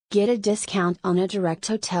Get a discount on a direct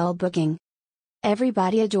hotel booking.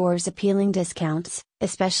 Everybody adores appealing discounts,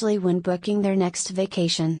 especially when booking their next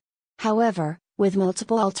vacation. However, with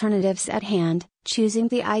multiple alternatives at hand, choosing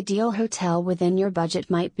the ideal hotel within your budget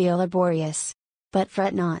might be laborious. But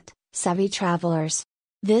fret not, savvy travelers.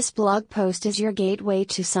 This blog post is your gateway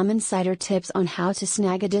to some insider tips on how to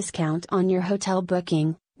snag a discount on your hotel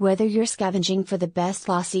booking, whether you're scavenging for the best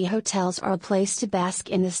lossy hotels or a place to bask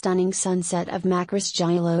in the stunning sunset of Macris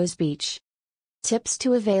Jailos Beach. Tips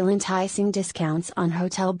to avail enticing discounts on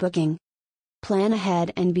hotel booking. Plan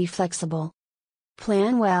ahead and be flexible.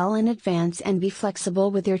 Plan well in advance and be flexible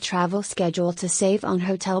with your travel schedule to save on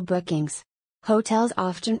hotel bookings. Hotels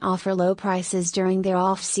often offer low prices during their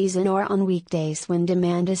off-season or on weekdays when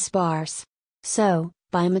demand is sparse. So,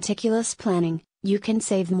 by meticulous planning, you can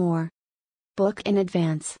save more. Book in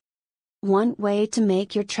advance. One way to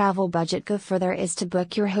make your travel budget go further is to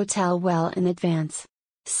book your hotel well in advance.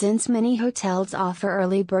 Since many hotels offer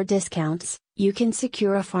early bird discounts, you can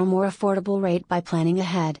secure a far more affordable rate by planning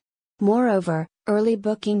ahead. Moreover, early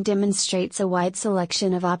booking demonstrates a wide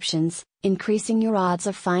selection of options, increasing your odds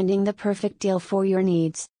of finding the perfect deal for your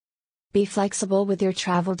needs. Be flexible with your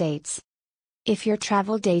travel dates. If your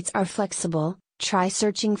travel dates are flexible, try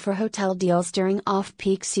searching for hotel deals during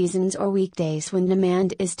off-peak seasons or weekdays when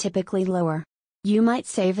demand is typically lower. You might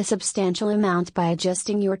save a substantial amount by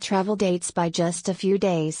adjusting your travel dates by just a few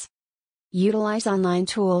days. Utilize online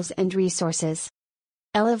tools and resources.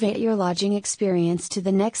 Elevate your lodging experience to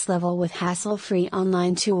the next level with hassle-free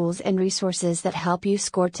online tools and resources that help you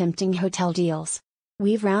score tempting hotel deals.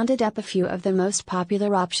 We've rounded up a few of the most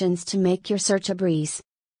popular options to make your search a breeze.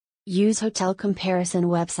 Use hotel comparison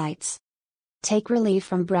websites. Take relief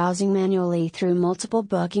from browsing manually through multiple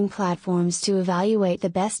booking platforms to evaluate the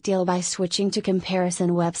best deal by switching to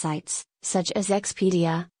comparison websites, such as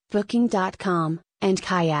Expedia, Booking.com, and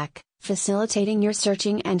Kayak, facilitating your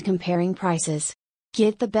searching and comparing prices.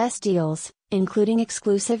 Get the best deals, including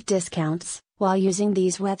exclusive discounts, while using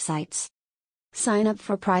these websites. Sign up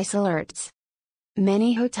for price alerts.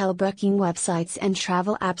 Many hotel booking websites and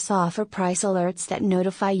travel apps offer price alerts that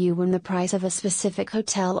notify you when the price of a specific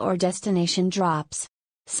hotel or destination drops.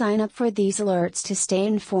 Sign up for these alerts to stay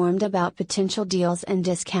informed about potential deals and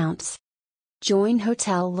discounts. Join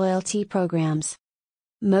hotel loyalty programs.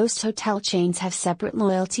 Most hotel chains have separate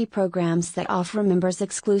loyalty programs that offer members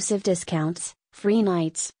exclusive discounts, free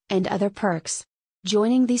nights, and other perks.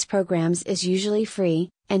 Joining these programs is usually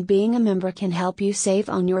free, and being a member can help you save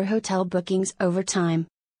on your hotel bookings over time.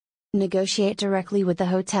 Negotiate directly with the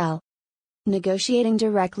hotel. Negotiating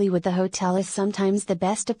directly with the hotel is sometimes the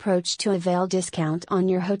best approach to avail discount on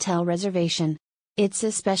your hotel reservation. It's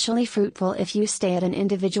especially fruitful if you stay at an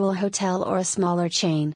individual hotel or a smaller chain.